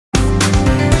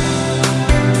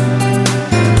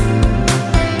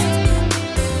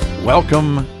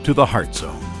Welcome to the Heart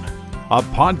Zone, a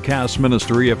podcast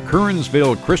ministry of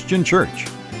Kernsville Christian Church,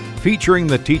 featuring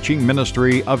the teaching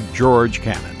ministry of George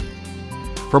Cannon.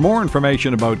 For more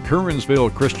information about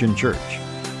Kernsville Christian Church,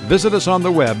 visit us on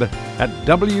the web at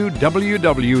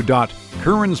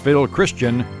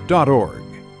www.kernsvillechristian.org.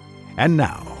 And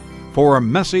now, for a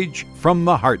message from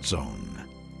the Heart Zone.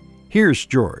 Here's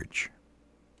George.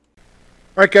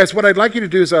 All right, guys, what I'd like you to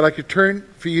do is I'd like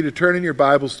for you to turn in your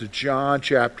Bibles to John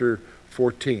chapter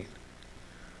 14.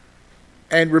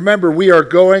 And remember, we are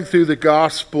going through the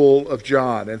Gospel of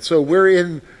John. And so we're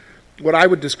in what I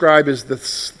would describe as the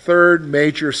third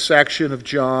major section of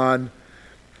John.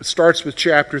 It starts with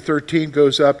chapter 13,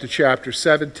 goes up to chapter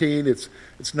 17. It's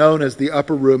known as the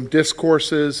Upper Room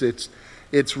Discourses.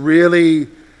 It's really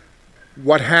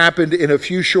what happened in a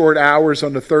few short hours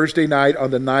on the Thursday night,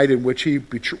 on the night in which he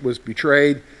was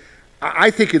betrayed.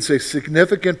 I think it's a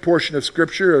significant portion of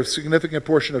Scripture, a significant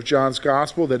portion of John's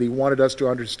Gospel that he wanted us to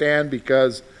understand,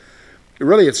 because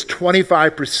really it's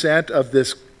 25% of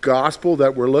this Gospel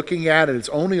that we're looking at, and it's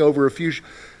only over a few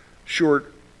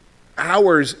short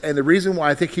hours. And the reason why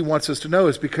I think he wants us to know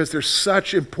is because there's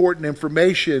such important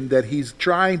information that he's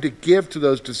trying to give to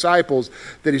those disciples,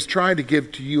 that he's trying to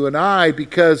give to you and I,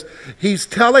 because he's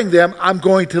telling them, I'm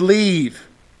going to leave.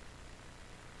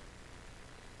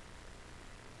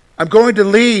 I'm going to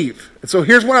leave. And so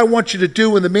here's what I want you to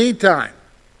do in the meantime.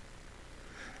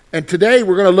 And today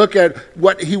we're going to look at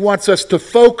what he wants us to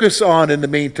focus on in the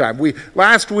meantime.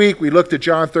 Last week we looked at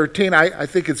John 13. I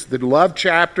think it's the love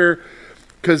chapter,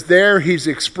 because there he's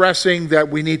expressing that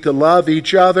we need to love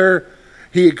each other.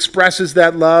 He expresses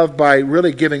that love by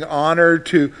really giving honor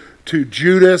to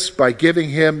Judas, by giving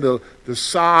him the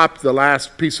sop, the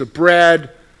last piece of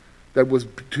bread, that was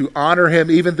to honor him,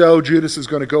 even though Judas is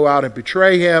going to go out and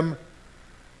betray him.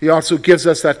 He also gives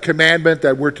us that commandment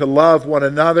that we're to love one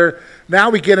another. Now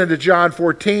we get into John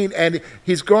 14, and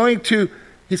he's going to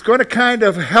kind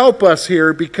of help us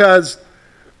here, because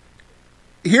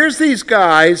here's these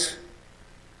guys.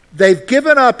 They've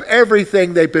given up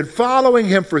everything. They've been following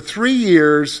him for 3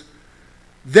 years.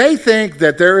 They think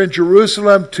that they're in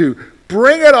Jerusalem to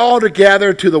bring it all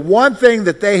together to the one thing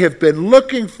that they have been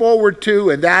looking forward to,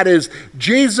 and that is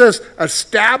Jesus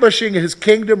establishing his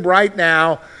kingdom right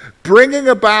now, bringing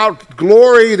about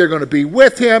glory. They're going to be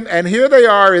with him, and here they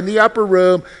are in the upper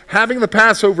room having the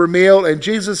Passover meal, and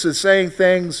Jesus is saying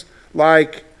things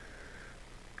like,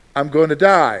 I'm going to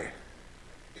die.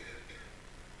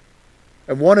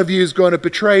 And one of you is going to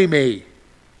betray me.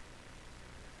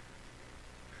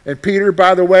 And Peter,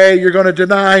 by the way, you're going to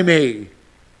deny me.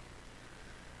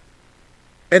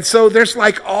 And so there's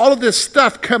like all of this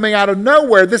stuff coming out of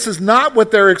nowhere. This is not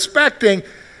what they're expecting.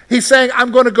 He's saying,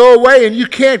 I'm going to go away and you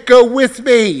can't go with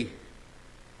me.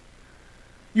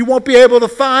 You won't be able to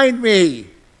find me.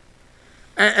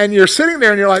 And you're sitting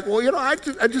there and you're like, well, I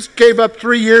just gave up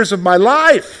 3 years of my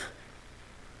life.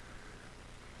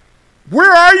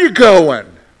 Where are you going?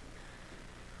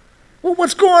 Well,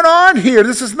 what's going on here?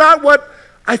 This is not what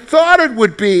I thought it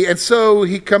would be. And so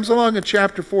he comes along in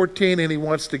chapter 14 and he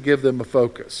wants to give them a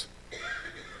focus.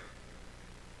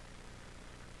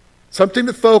 Something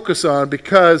to focus on,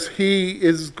 because he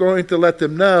is going to let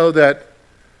them know that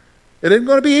it isn't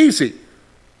going to be easy.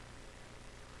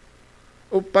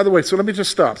 Oh, by the way, so let me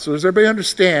just stop. So does everybody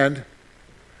understand,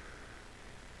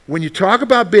 when you talk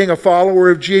about being a follower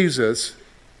of Jesus,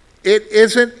 it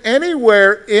isn't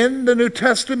anywhere in the New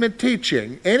Testament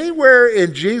teaching, anywhere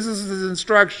in Jesus'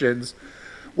 instructions,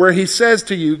 where he says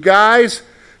to you, guys,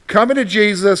 come into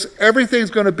Jesus, everything's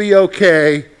going to be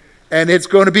okay, and it's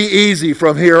going to be easy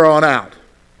from here on out.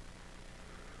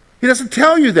 He doesn't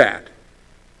tell you that.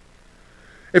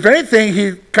 If anything,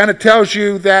 he kind of tells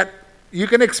you that you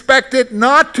can expect it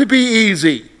not to be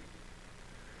easy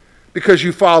because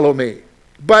you follow me.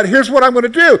 But here's what I'm going to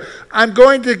do. I'm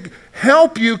going to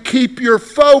help you keep your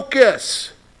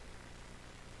focus,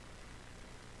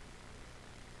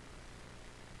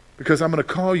 because I'm going to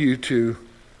call you to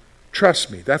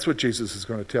trust me. That's what Jesus is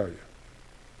going to tell you.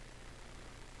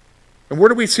 And where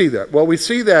do we see that? Well, we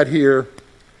see that here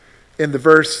in the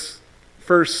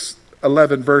first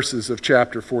 11 verses of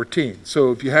chapter 14.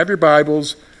 So if you have your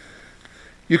Bibles,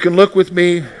 you can look with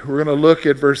me. We're going to look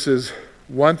at verses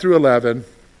 1 through 11.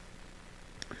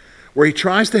 Where he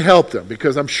tries to help them,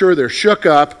 because I'm sure they're shook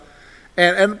up.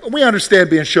 And we understand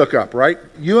being shook up, right?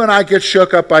 You and I get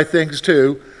shook up by things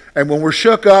too. And when we're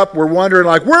shook up, we're wondering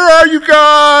like, where are you,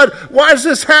 God? Why is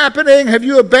this happening? Have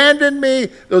you abandoned me?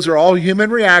 Those are all human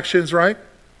reactions, right?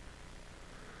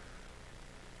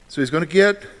 So he's going to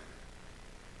get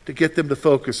them to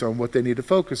focus on what they need to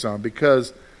focus on,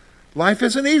 because life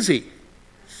isn't easy.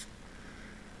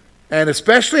 And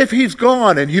especially if he's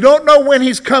gone and you don't know when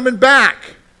he's coming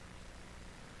back.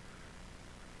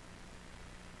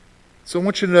 So I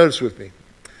want you to notice with me.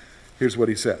 Here's what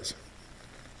he says.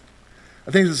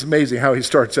 I think this is amazing how he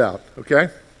starts out, okay?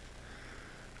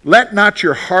 Let not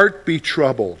your heart be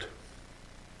troubled.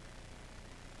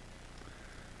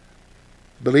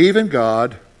 Believe in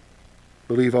God,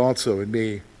 believe also in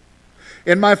me.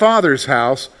 In my Father's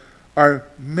house are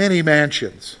many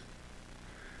mansions.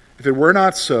 If it were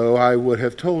not so, I would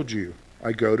have told you.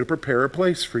 I go to prepare a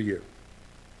place for you.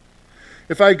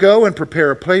 If I go and prepare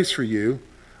a place for you,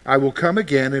 I will come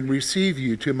again and receive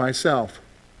you to myself,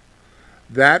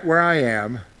 that where I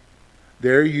am,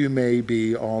 there you may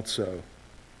be also.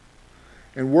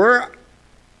 And where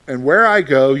I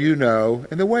go, you know,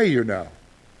 and the way you know.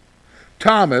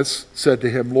 Thomas said to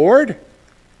him, Lord,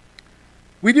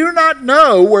 we do not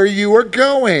know where you are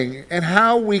going, and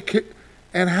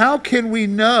how can we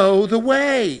know the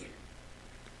way?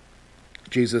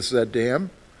 Jesus said to him,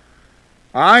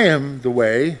 I am the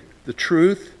way, the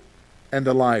truth, and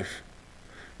the life.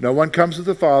 No one comes to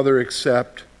the Father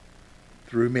except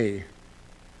through me.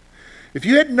 If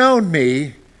you had known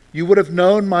me, you would have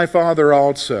known my Father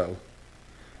also.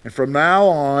 And from now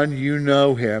on you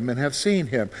know him and have seen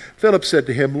him. Philip said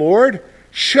to him, Lord,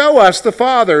 show us the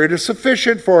Father. It is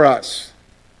sufficient for us.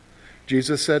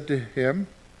 Jesus said to him,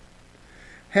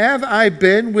 have I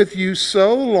been with you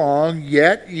so long,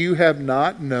 yet you have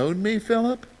not known me,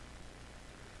 Philip?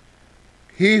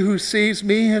 He who sees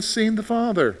me has seen the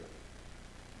Father.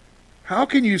 How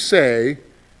can you say,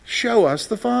 show us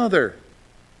the Father?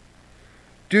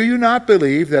 Do you not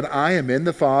believe that I am in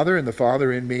the Father and the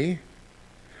Father in me?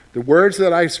 The words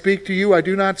that I speak to you, I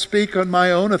do not speak on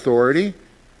my own authority,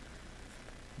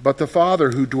 but the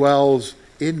Father who dwells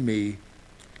in me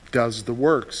does the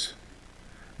works.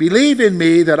 Believe in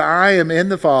me that I am in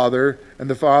the Father and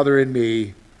the Father in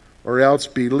me, or else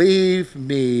believe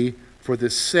me for the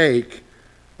sake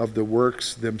of the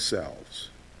works themselves.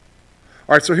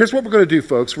 All right, so here's what we're going to do,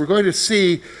 folks. We're going to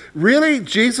see really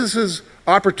Jesus'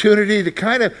 opportunity to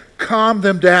kind of calm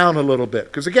them down a little bit.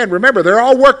 Because again, remember, they're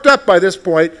all worked up by this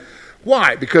point.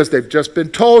 Why? Because they've just been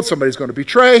told somebody's going to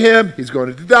betray him, he's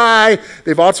going to die.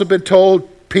 They've also been told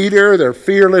Peter, their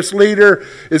fearless leader,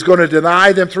 is going to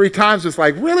deny them 3 times. It's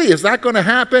like, really? Is that going to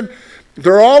happen?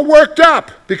 They're all worked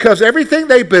up because everything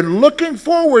they've been looking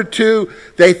forward to,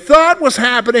 they thought was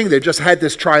happening. They just had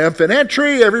this triumphant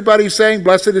entry. Everybody's saying,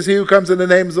 blessed is he who comes in the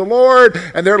name of the Lord.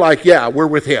 And they're like, yeah, we're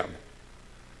with him.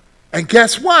 And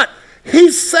guess what?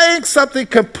 He's saying something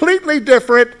completely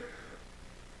different.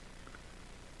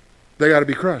 They got to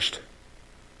be crushed.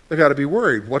 They got to be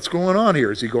worried. What's going on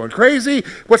here? Is he going crazy?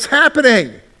 What's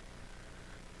happening?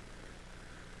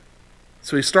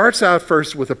 So he starts out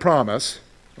first with a promise.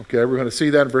 Okay, we're going to see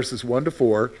that in verses 1 to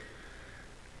 4.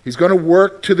 He's going to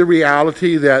work to the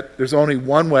reality that there's only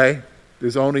one way.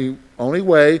 There's only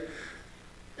way.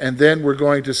 And then we're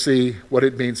going to see what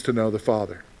it means to know the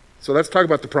Father. So let's talk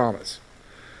about the promise.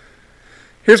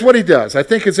 Here's what he does. I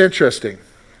think it's interesting.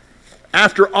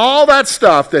 After all that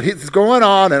stuff that is going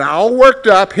on and all worked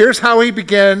up, here's how he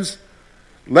begins.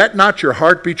 Let not your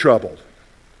heart be troubled.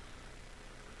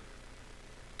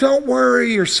 Don't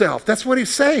worry yourself. That's what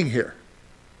he's saying here.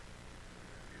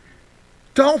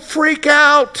 Don't freak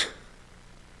out.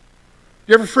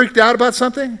 You ever freaked out about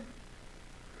something?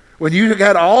 When you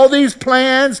had all these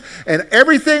plans and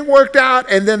everything worked out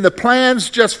and then the plans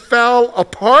just fell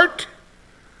apart?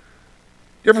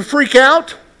 You ever freak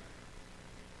out?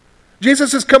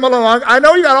 Jesus is coming along. I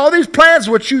know you got all these plans,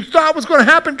 what you thought was going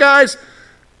to happen, guys.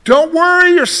 Don't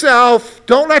worry yourself.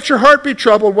 Don't let your heart be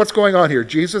troubled. What's going on here?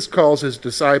 Jesus calls his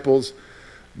disciples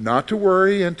not to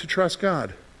worry and to trust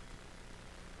God.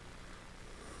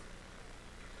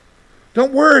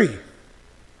 Don't worry.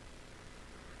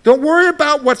 Don't worry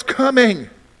about what's coming.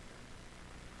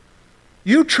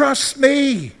 You trust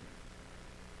me.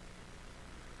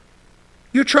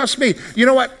 You trust me. You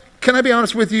know what? Can I be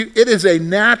honest with you? It is a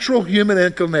natural human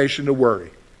inclination to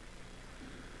worry.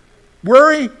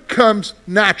 Worry comes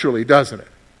naturally, doesn't it?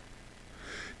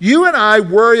 You and I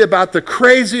worry about the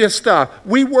craziest stuff.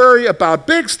 We worry about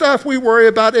big stuff. We worry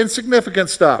about insignificant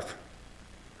stuff.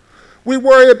 We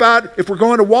worry about if we're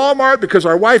going to Walmart because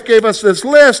our wife gave us this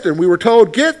list and we were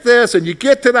told, get this, and you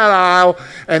get to that aisle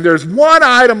and there's one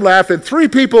item left and 3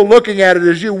 people looking at it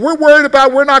as you. We're worried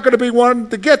about we're not going to be one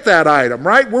to get that item,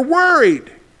 right? We're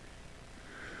worried.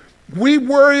 We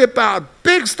worry about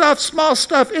big stuff, small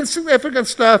stuff, insignificant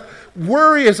stuff.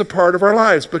 Worry is a part of our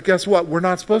lives. But guess what? We're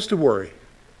not supposed to worry.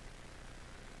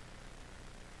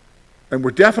 And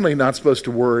we're definitely not supposed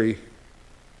to worry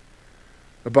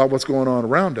about what's going on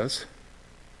around us.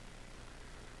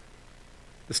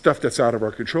 the stuff that's out of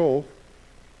our control,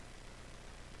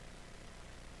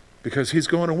 because he's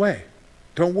going away.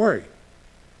 Don't worry.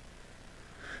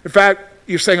 In fact,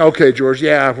 you're saying, okay, George,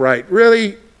 yeah, right.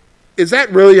 Really? Is that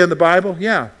really in the Bible?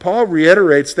 Yeah. Paul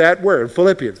reiterates that where? In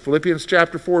Philippians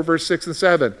chapter 4, verse 6 and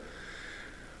 7.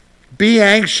 Be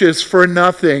anxious for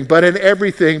nothing, but in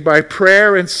everything by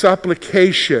prayer and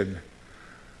supplication.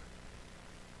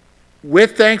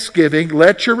 With thanksgiving,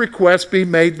 let your requests be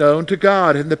made known to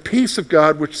God, and the peace of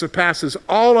God, which surpasses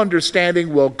all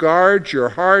understanding, will guard your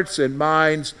hearts and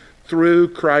minds through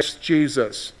Christ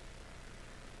Jesus.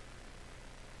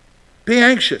 Be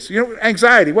anxious. You know,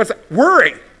 anxiety, what's that?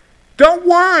 Worry. Don't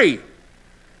worry.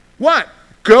 What?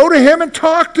 Go to him and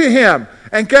talk to him.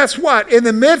 And guess what? In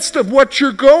the midst of what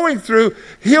you're going through,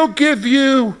 he'll give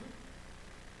you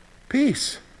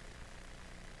peace.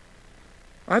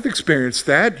 I've experienced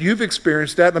that. You've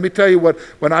experienced that. Let me tell you what,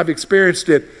 when I've experienced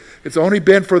it, it's only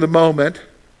been for the moment.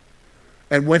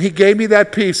 And when he gave me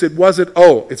that peace, it wasn't,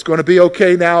 oh, it's going to be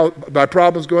okay now, my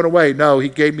problem's going away. No, he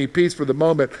gave me peace for the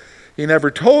moment. He never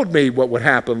told me what would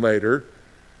happen later.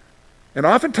 And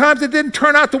oftentimes it didn't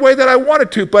turn out the way that I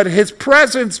wanted to, but his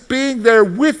presence being there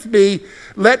with me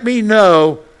let me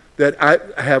know that I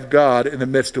have God in the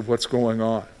midst of what's going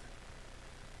on.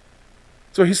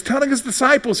 So he's telling his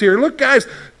disciples here, look guys,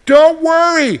 don't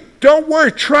worry. Don't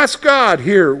worry. Trust God.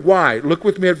 Here, why? Look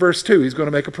with me at verse 2. He's going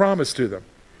to make a promise to them.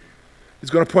 He's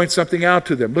going to point something out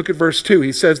to them. Look at verse 2.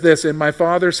 He says this, in my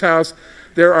Father's house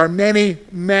there are many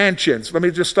mansions. Let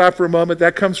me just stop for a moment.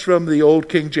 That comes from the old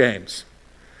King James.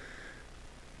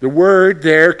 The word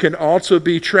there can also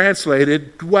be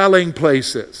translated dwelling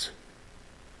places.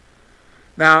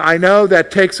 Now, I know that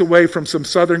takes away from some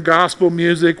Southern gospel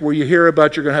music where you hear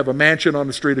about you're going to have a mansion on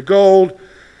the street of gold.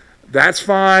 That's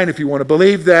fine if you want to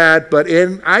believe that, but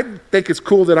I think it's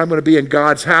cool that I'm going to be in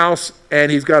God's house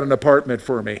and he's got an apartment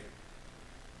for me.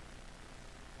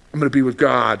 I'm going to be with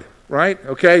God, right?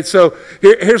 Okay, so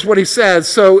here's what he says.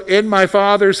 So in my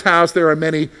Father's house there are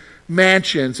many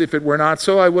mansions. If it were not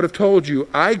so, I would have told you.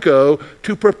 I go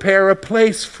to prepare a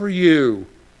place for you.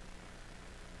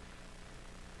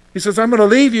 He says, I'm going to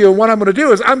leave you, and what I'm going to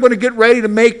do is I'm going to get ready to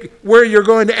make where you're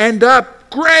going to end up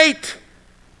great.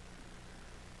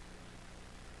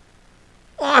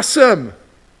 Awesome.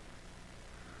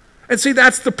 And see,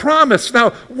 that's the promise.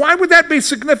 Now, why would that be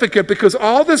significant? Because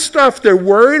all this stuff they're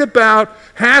worried about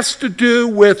has to do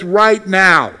with right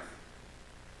now.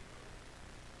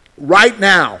 Right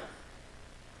now.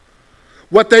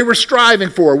 What they were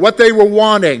striving for, what they were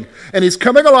wanting. And he's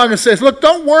coming along and says, look,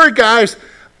 don't worry, guys.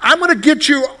 I'm going to get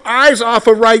your eyes off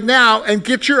of right now and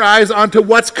get your eyes onto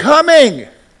what's coming.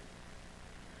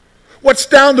 What's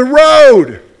down the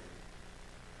road.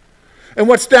 And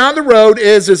what's down the road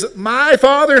is my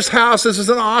Father's house. This is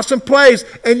an awesome place,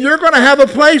 and you're going to have a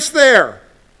place there.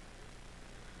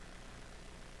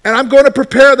 And I'm going to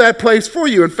prepare that place for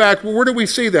you. In fact, where do we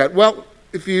see that? Well,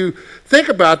 if you think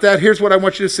about that, here's what I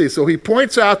want you to see. So he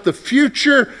points out the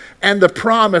future and the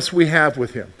promise we have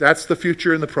with him. That's the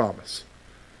future and the promise.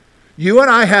 You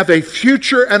and I have a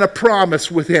future and a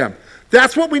promise with him.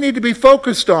 That's what we need to be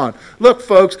focused on. Look,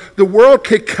 folks, the world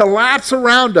can collapse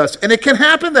around us, and it can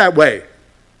happen that way.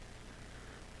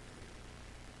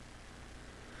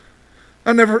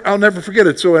 I'll never forget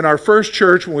it. So in our first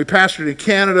church, when we pastored in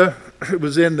Canada, it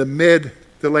was in the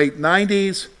late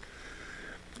 90s.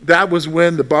 That was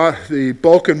when the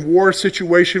Balkan War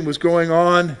situation was going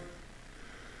on.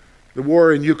 The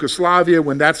war in Yugoslavia,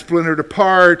 when that splintered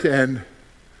apart, and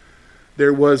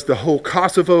there was the whole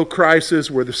Kosovo crisis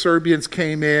where the Serbians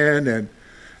came in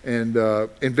and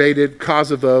invaded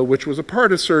Kosovo, which was a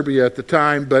part of Serbia at the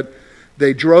time, but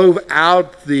they drove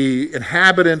out the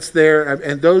inhabitants there,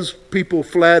 and those people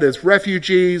fled as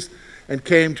refugees and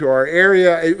came to our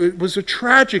area. It was a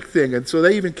tragic thing, and so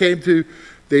they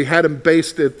had them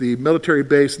based at the military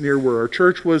base near where our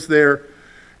church was there.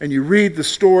 And you read the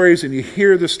stories and you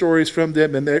hear the stories from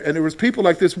them. And there was people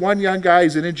like this one young guy,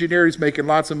 he's an engineer, he's making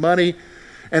lots of money.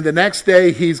 And the next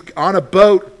day he's on a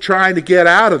boat trying to get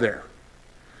out of there.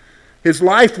 His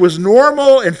life was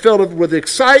normal and filled with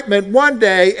excitement one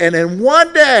day. And in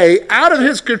one day, out of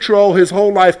his control, his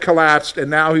whole life collapsed.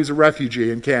 And now he's a refugee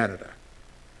in Canada.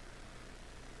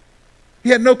 He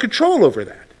had no control over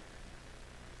that.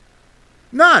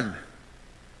 None.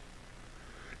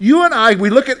 You and I,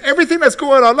 we look at everything that's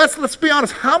going on. Let's be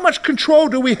honest. How much control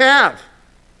do we have?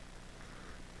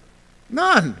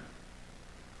 None.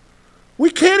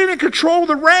 We can't even control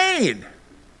the rain.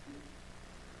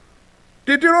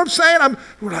 Do you know what I'm saying?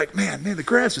 We're like, man, the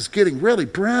grass is getting really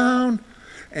brown.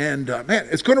 And man,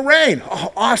 it's going to rain.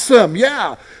 Oh, awesome,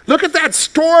 yeah. Look at that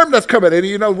storm that's coming. And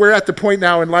you know, we're at the point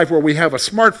now in life where we have a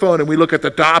smartphone and we look at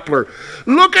the Doppler.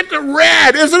 Look at the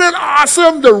red. Isn't it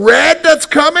awesome, the red that's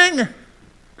coming?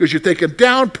 Because you're thinking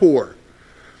downpour.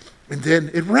 And then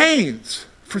it rains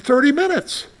for 30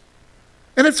 minutes.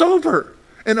 And it's over.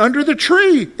 And under the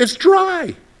tree, it's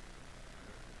dry.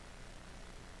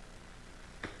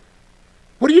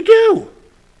 What do?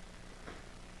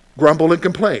 Grumble and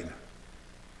complain.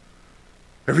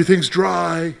 Everything's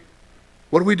dry.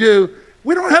 What do?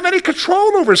 We don't have any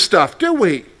control over stuff, do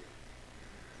we?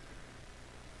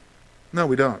 No,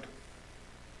 we don't.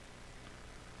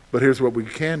 But here's what we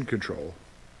can control,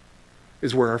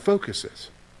 is where our focus is.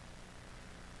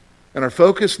 And our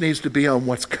focus needs to be on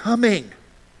what's coming.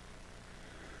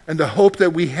 And the hope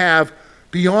that we have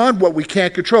beyond what we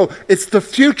can't control. It's the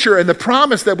future and the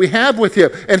promise that we have with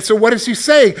him. And so what is he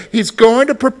saying? He's going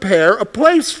to prepare a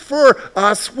place for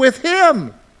us with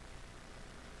him.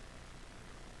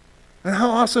 And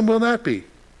how awesome will that be?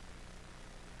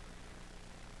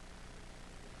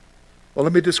 Well,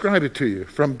 let me describe it to you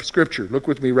from Scripture. Look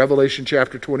with me, Revelation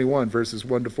chapter 21, verses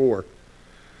 1 to 4.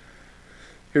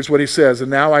 Here's what he says,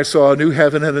 "And now I saw a new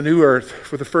heaven and a new earth,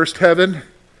 for the first heaven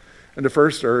and the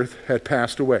first earth had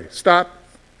passed away." Stop.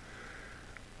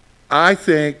 I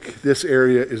think this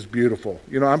area is beautiful.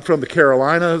 You know, I'm from the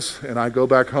Carolinas, and I go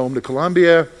back home to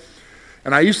Columbia,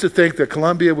 and I used to think that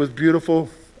Columbia was beautiful.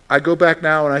 I go back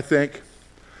now and I think,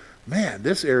 man,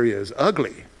 this area is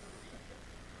ugly.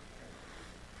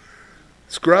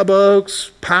 Scrub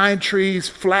oaks, pine trees,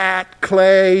 flat,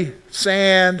 clay,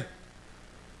 sand.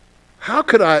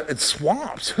 And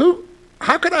swamps.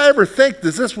 How could I ever think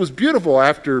that this was beautiful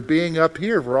after being up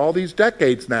here for all these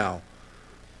decades now?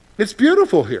 It's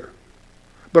beautiful here.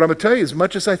 But I'm going to tell you, as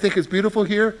much as I think it's beautiful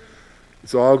here,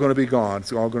 it's all going to be gone.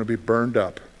 It's all going to be burned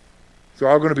up. It's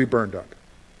all going to be burned up.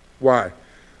 Why?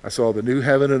 I saw the new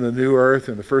heaven and the new earth,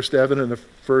 and the first heaven and the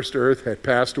first earth had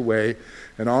passed away,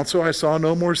 and also I saw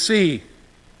no more sea.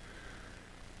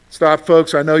 Stop,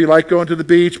 folks. I know you like going to the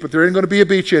beach, but there ain't going to be a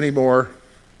beach anymore.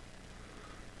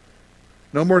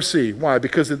 No more sea. Why?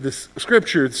 Because in this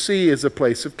Scripture, the sea is a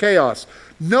place of chaos.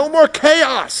 No more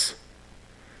chaos.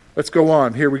 Let's go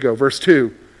on. Here we go. Verse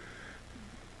 2.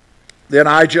 "Then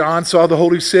I, John, saw the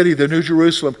holy city, the new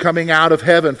Jerusalem, coming out of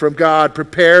heaven from God,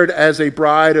 prepared as a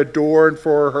bride adorned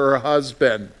for her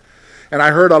husband. And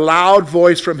I heard a loud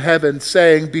voice from heaven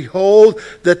saying, 'Behold,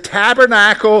 the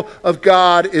tabernacle of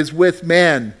God is with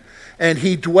men, and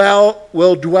he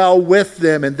will dwell with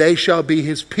them, and they shall be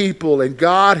his people, and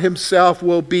God himself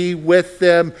will be with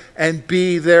them and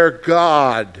be their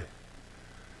God.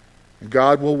 And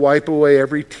God will wipe away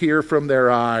every tear from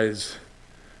their eyes.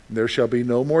 And there shall be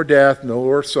no more death, no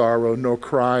more sorrow, no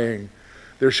crying.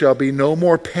 There shall be no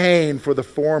more pain, for the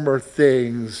former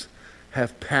things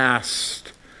have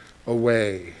passed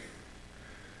away.'"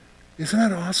 Isn't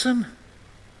that awesome?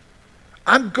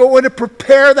 I'm going to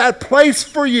prepare that place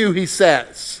for you, he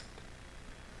says.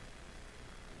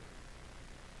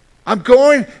 I'm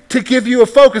going to give you a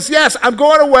focus. Yes, I'm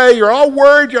going away. You're all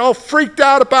worried. You're all freaked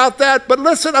out about that. But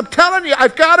listen, I'm telling you,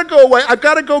 I've got to go away. I've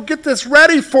got to go get this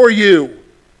ready for you.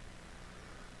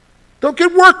 Don't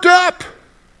get worked up.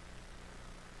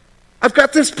 I've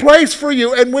got this place for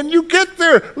you. And when you get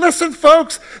there, listen,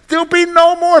 folks, there'll be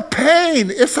no more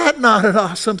pain. Is that not an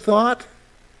awesome thought?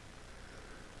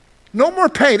 No more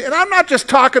pain. And I'm not just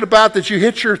talking about that you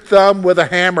hit your thumb with a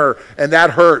hammer and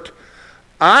that hurt.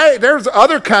 There's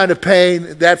other kind of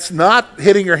pain that's not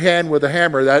hitting your hand with a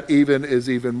hammer. That is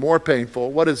even more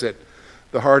painful. What is it?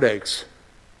 The heartaches,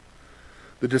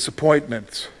 the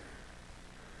disappointments,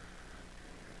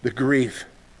 the grief.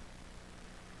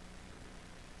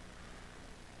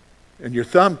 And your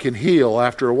thumb can heal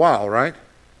after a while, right?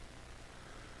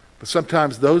 But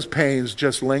sometimes those pains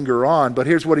just linger on. But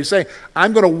here's what he's saying.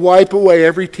 I'm going to wipe away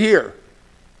every tear.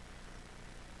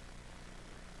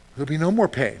 There'll be no more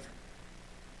pain.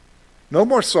 No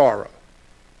more sorrow.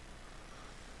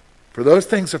 For those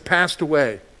things have passed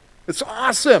away. It's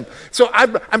awesome. So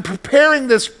I'm preparing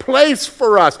this place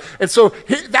for us. And so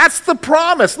that's the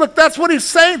promise. Look, that's what he's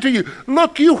saying to you.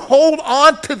 Look, you hold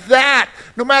on to that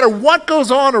no matter what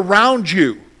goes on around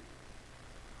you.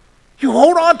 You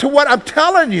hold on to what I'm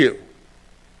telling you.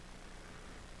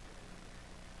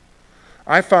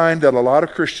 I find that a lot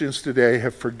of Christians today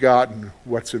have forgotten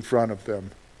what's in front of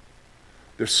them.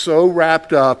 They're so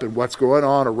wrapped up in what's going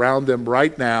on around them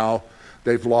right now,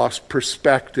 they've lost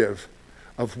perspective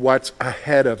of what's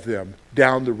ahead of them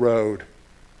down the road.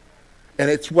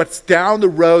 And it's what's down the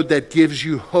road that gives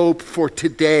you hope for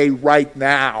today, right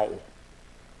now.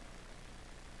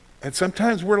 And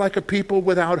sometimes we're like a people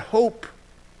without hope.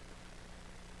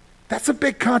 That's a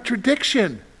big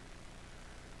contradiction.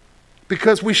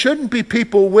 Because we shouldn't be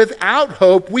people without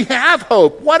hope. We have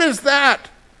hope. What is that?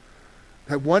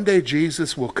 That one day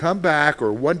Jesus will come back,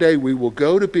 or one day we will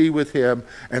go to be with him.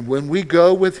 And when we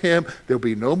go with him, there'll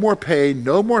be no more pain,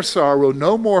 no more sorrow,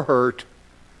 no more hurt.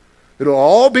 It'll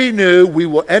all be new. We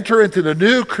will enter into the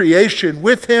new creation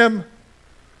with him.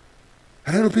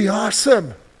 And it'll be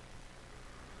awesome.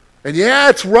 And yeah,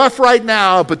 it's rough right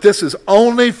now, but this is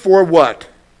only for what?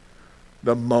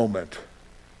 The moment.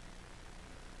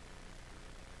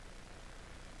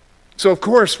 So, of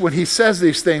course, when he says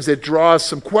these things, it draws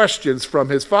some questions from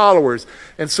his followers.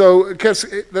 And so, because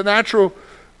the natural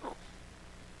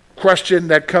question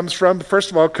that comes from, first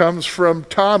of all, comes from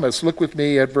Thomas. Look with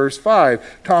me at verse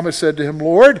 5. Thomas said to him,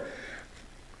 Lord,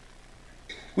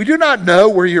 we do not know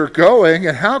where you're going,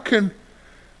 and how can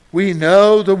we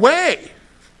know the way?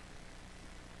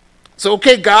 So,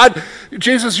 okay, God,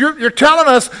 Jesus, you're telling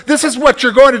us this is what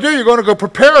you're going to do. You're going to go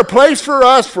prepare a place for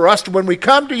us to, when we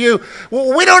come to you.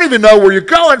 Well, we don't even know where you're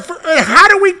going. How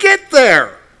do we get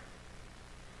there?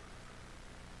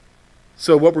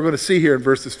 So what we're going to see here in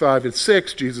verses 5 and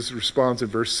 6, Jesus responds in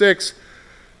verse 6.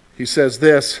 He says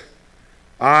this,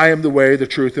 I am the way, the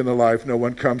truth, and the life. No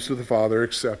one comes to the Father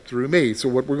except through me. So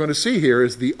what we're going to see here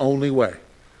is the only way.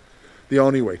 The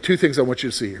only way. Two things I want you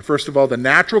to see here. First of all, the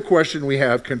natural question we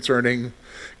have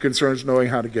concerns knowing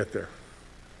how to get there.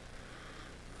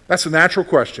 That's a natural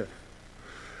question.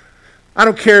 I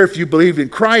don't care if you believe in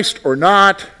Christ or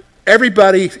not.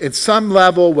 Everybody at some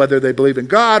level, whether they believe in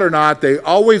God or not, they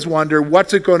always wonder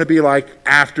what's it going to be like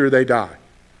after they die.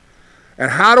 And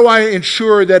how do I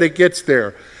ensure that it gets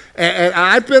there? And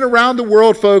I've been around the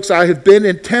world, folks. I have been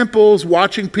in temples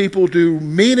watching people do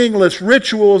meaningless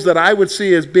rituals that I would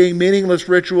see as being meaningless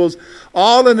rituals,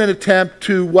 all in an attempt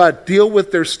to what? Deal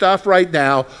with their stuff right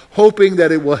now, hoping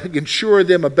that it will ensure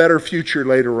them a better future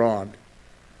later on.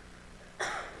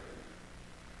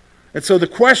 And so the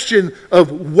question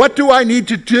of what do I need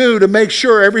to do to make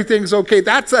sure everything's okay,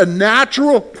 that's a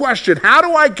natural question. How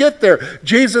do I get there?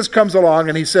 Jesus comes along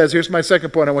and he says, here's my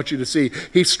second point I want you to see.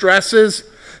 He stresses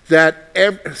that,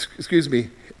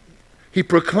 he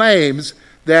proclaims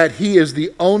that he is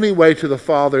the only way to the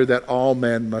Father that all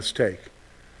men must take.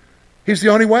 He's the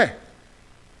only way.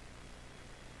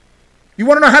 You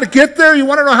want to know how to get there? You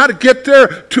want to know how to get there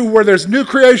to where there's new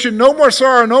creation, no more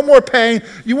sorrow, no more pain?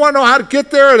 You want to know how to get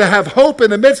there to have hope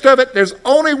in the midst of it? There's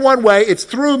only one way. It's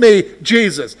through me,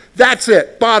 Jesus. That's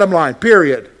it. Bottom line,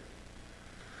 period.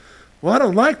 Well, I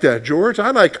don't like that, George.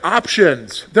 I like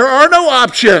options. There are no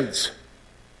options.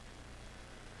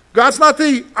 God's not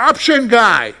the option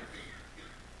guy.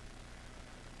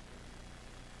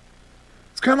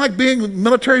 It's kind of like being in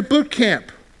military boot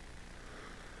camp.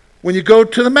 When you go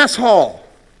to the mess hall,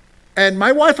 and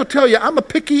my wife will tell you, I'm a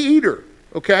picky eater,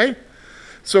 okay?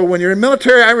 So when you're in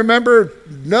military, I remember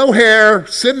no hair,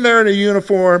 sitting there in a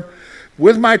uniform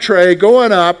with my tray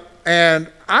going up,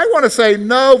 and I want to say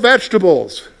no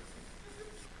vegetables.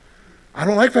 I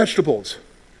don't like vegetables.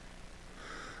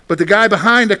 But the guy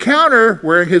behind the counter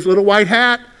wearing his little white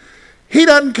hat, he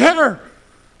doesn't care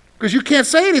because you can't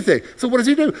say anything. So what does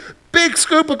he do? Big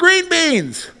scoop of green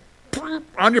beans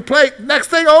on your plate. Next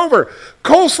thing over,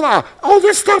 coleslaw. All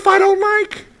this stuff I don't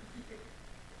like.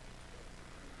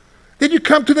 Then you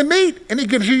come to the meat and he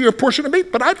gives you your portion of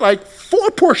meat, but I'd like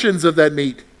 4 portions of that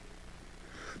meat.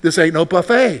 This ain't no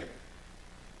buffet.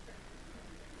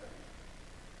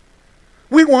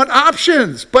 We want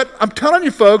options, but I'm telling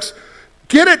you folks,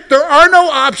 get it? There are no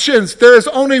options. There is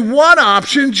only one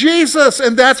option, Jesus.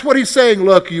 And that's what he's saying.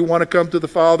 Look, you want to come to the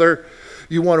Father?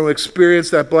 You want to experience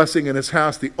that blessing in his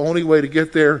house? The only way to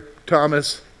get there,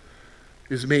 Thomas,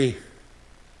 is me.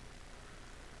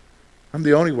 I'm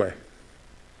the only way.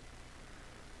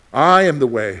 I am the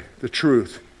way, the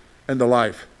truth, and the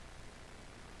life.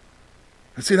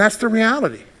 And see, that's the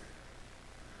reality.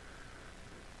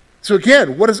 So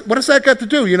again, what does that got to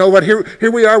do? You know what? Here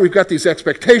we are. We've got these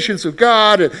expectations of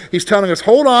God, and he's telling us,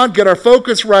 hold on, get our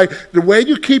focus right. The way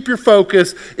you keep your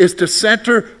focus is to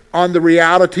center on the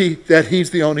reality that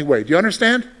he's the only way. Do you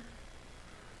understand?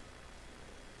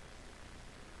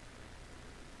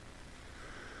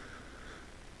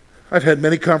 I've had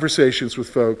many conversations with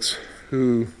folks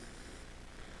who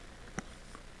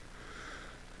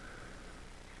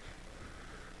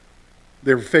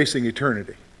they're facing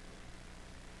eternity.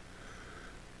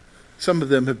 Some of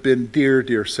them have been dear,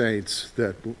 dear saints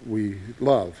that we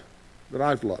love, that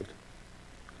I've loved.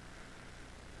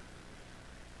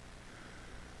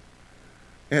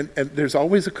 And there's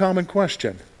always a common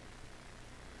question.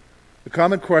 The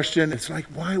common question, it's like,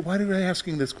 why are they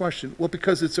asking this question? Well,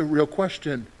 because it's a real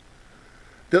question.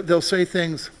 They'll say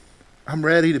things, I'm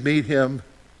ready to meet him.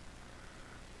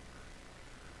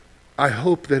 I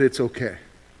hope that it's okay.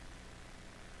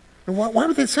 And why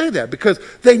would they say that? Because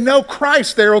they know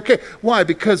Christ, they're okay. Why?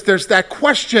 Because there's that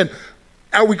question,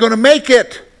 are we going to make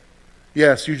it?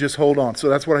 Yes, you just hold on. So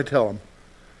that's what I tell them.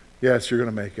 Yes, you're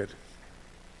going to make it.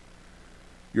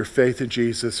 Your faith in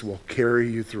Jesus will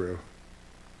carry you through.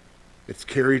 It's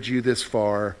carried you this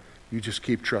far. You just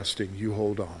keep trusting. You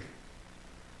hold on.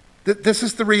 This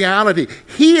is the reality.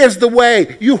 He is the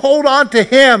way. You hold on to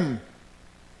him.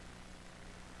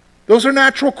 Those are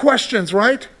natural questions,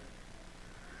 right?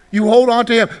 You hold on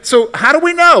to him. So how do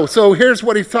we know? So here's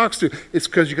what he talks to. It's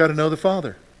because you got to know the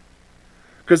Father.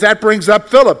 Because that brings up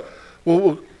Philip.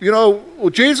 Well,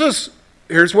 Jesus,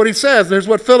 here's what he says. There's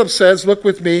what Philip says. Look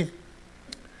with me.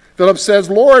 Philip says,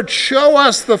 Lord, show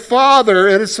us the Father.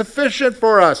 It is sufficient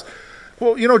for us.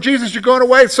 Well, Jesus, you're going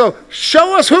away, so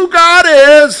show us who God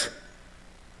is.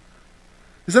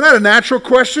 Isn't that a natural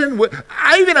question?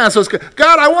 I even ask those,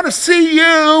 God, I want to see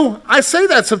you. I say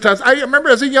that sometimes. I remember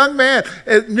as a young man,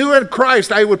 new in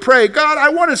Christ, I would pray, God, I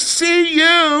want to see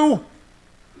you.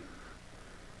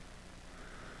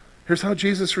 Here's how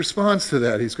Jesus responds to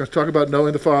that. He's going to talk about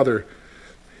knowing the Father.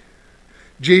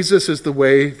 Jesus is the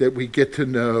way that we get to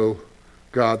know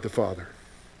God the Father.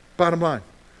 Bottom line.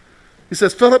 He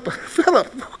says, Philip, come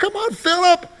on,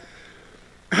 Philip.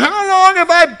 How long have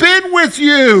I been with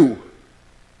you?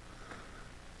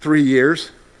 3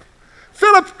 years.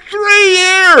 Philip, 3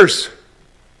 years.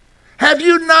 Have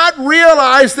you not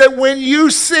realized that when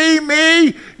you see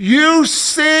me, you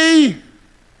see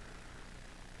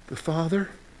the Father?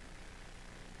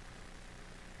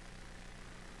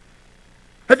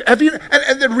 Have you?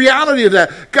 And the reality of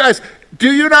that, guys,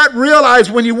 do you not realize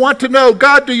when you want to know,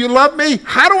 God, do you love me?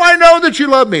 How do I know that you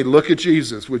love me? Look at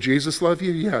Jesus. Would Jesus love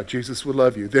you? Yeah, Jesus would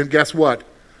love you. Then guess what?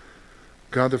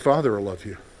 God the Father will love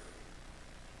you.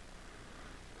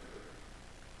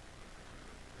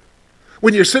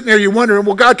 When you're sitting there, you're wondering,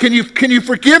 well, God, can you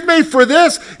forgive me for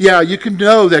this? Yeah, you can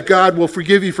know that God will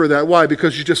forgive you for that. Why?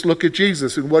 Because you just look at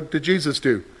Jesus. And what did Jesus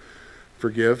do?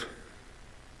 Forgive.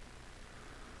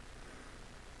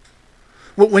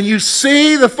 Well, when you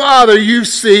see the Father, you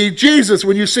see Jesus.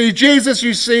 When you see Jesus,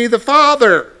 you see the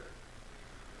Father.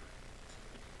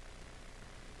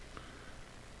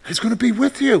 He's going to be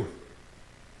with you.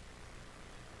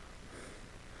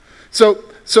 So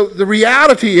the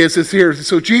reality is here.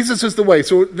 So Jesus is the way.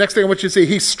 So next thing I want you to see,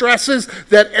 he stresses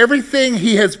that everything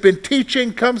he has been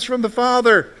teaching comes from the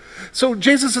Father. So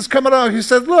Jesus is coming along. He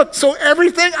says, look, so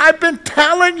everything I've been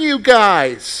telling you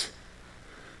guys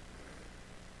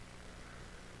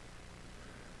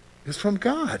is from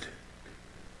God.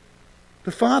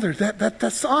 The Father.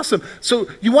 That's awesome. So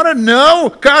you want to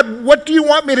know, God, what do you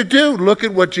want me to do? Look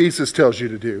at what Jesus tells you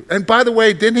to do. And by the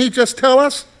way, didn't he just tell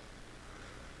us?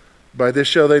 By this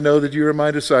shall they know that you are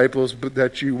my disciples, but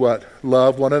that you what?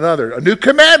 Love one another. A new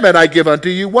commandment I give unto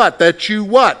you what? That you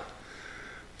what?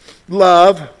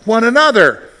 Love one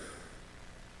another.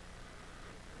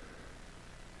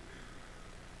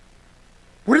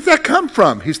 Where did that come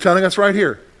from? He's telling us right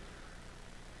here.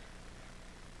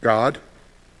 God,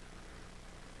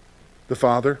 the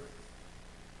Father.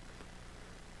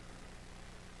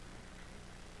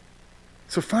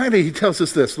 So finally he tells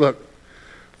us this. Look.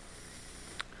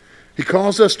 He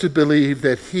calls us to believe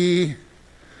that he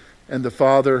and the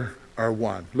Father are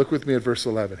one. Look with me at verse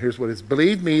 11. Here's what it is.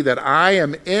 Believe me that I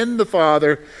am in the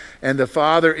Father and the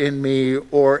Father in me,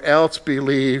 or else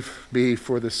believe me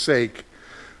for the sake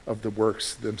of the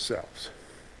works themselves.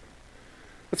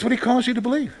 That's what he calls you to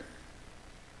believe.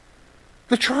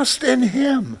 The trust in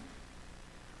him.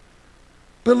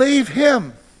 Believe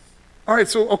him. All right,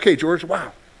 so, okay, George,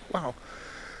 wow. All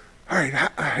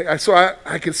right, so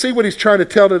I can see what he's trying to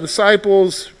tell the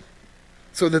disciples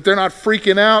so that they're not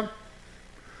freaking out.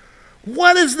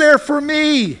 What is there for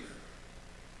me?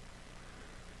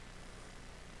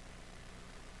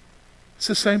 It's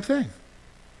the same thing.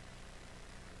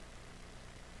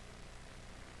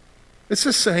 It's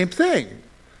the same thing.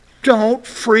 Don't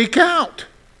freak out.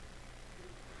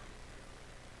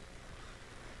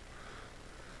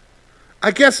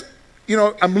 I guess,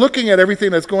 I'm looking at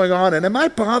everything that's going on, and am I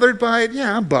bothered by it?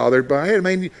 Yeah, I'm bothered by it. I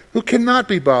mean, who cannot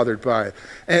be bothered by it?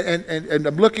 And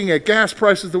I'm looking at gas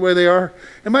prices the way they are.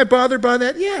 Am I bothered by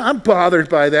that? Yeah, I'm bothered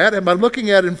by that. Am I looking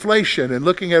at inflation and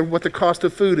looking at what the cost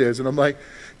of food is? And I'm like,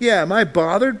 yeah, am I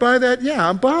bothered by that? Yeah,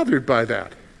 I'm bothered by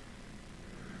that.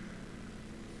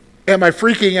 Am I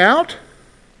freaking out?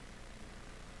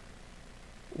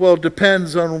 Well, it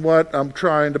depends on what I'm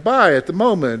trying to buy at the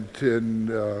moment. And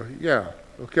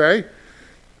okay.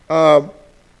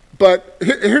 But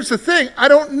here's the thing. I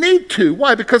don't need to.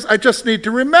 Why? Because I just need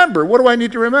to remember. What do I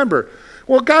need to remember?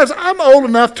 Well, guys, I'm old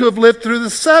enough to have lived through the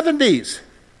 70s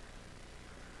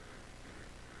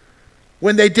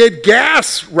when they did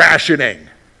gas rationing.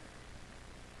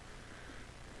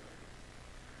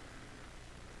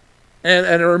 And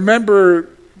I remember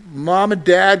Mom and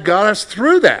Dad got us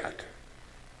through that.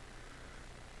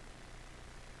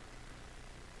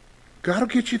 God will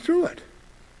get you through it.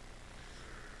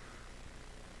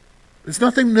 There's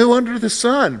nothing new under the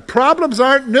sun. Problems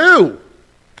aren't new.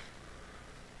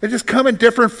 They just come in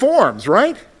different forms,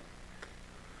 right?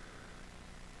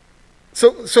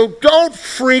 So don't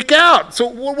freak out. So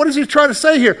what is he trying to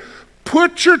say here?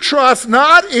 Put your trust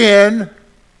not in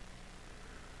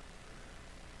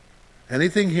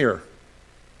anything here,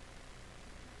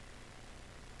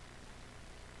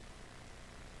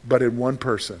 but in one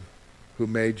person who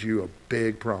made you a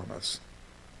big promise.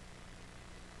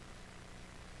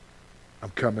 I'm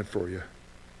coming for you.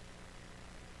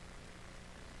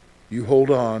 You hold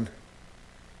on.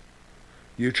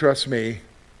 You trust me.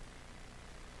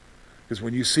 Because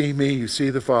when you see me, you see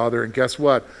the Father. And guess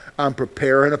what? I'm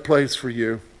preparing a place for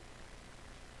you.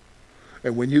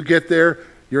 And when you get there,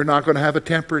 you're not going to have a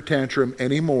temper tantrum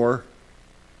anymore.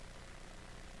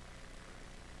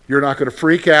 You're not going to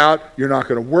freak out. You're not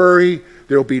going to worry.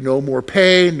 There'll be no more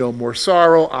pain, no more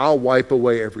sorrow. I'll wipe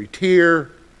away every tear.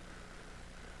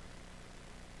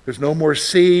 There's no more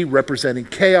sea representing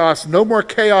chaos. No more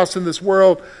chaos in this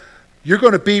world. You're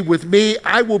going to be with me.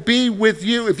 I will be with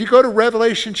you. If you go to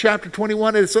Revelation chapter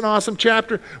 21, it's an awesome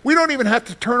chapter. We don't even have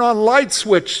to turn on light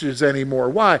switches anymore.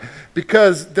 Why?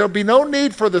 Because there'll be no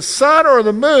need for the sun or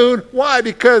the moon. Why?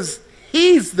 Because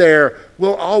he's there.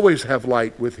 We'll always have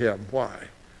light with him. Why?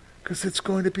 Because it's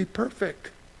going to be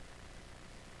perfect.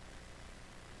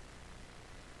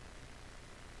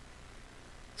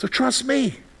 So trust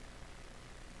me.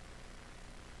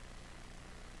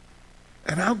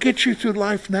 And I'll get you through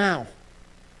life now.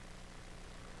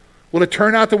 Will it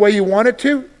turn out the way you want it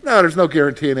to? No, there's no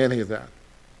guarantee in any of that.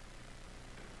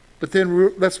 But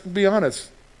then let's be honest.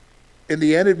 In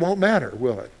the end, it won't matter,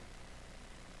 will it?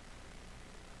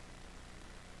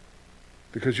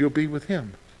 Because you'll be with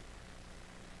him.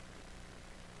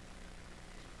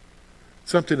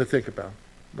 Something to think about.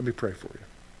 Let me pray for you.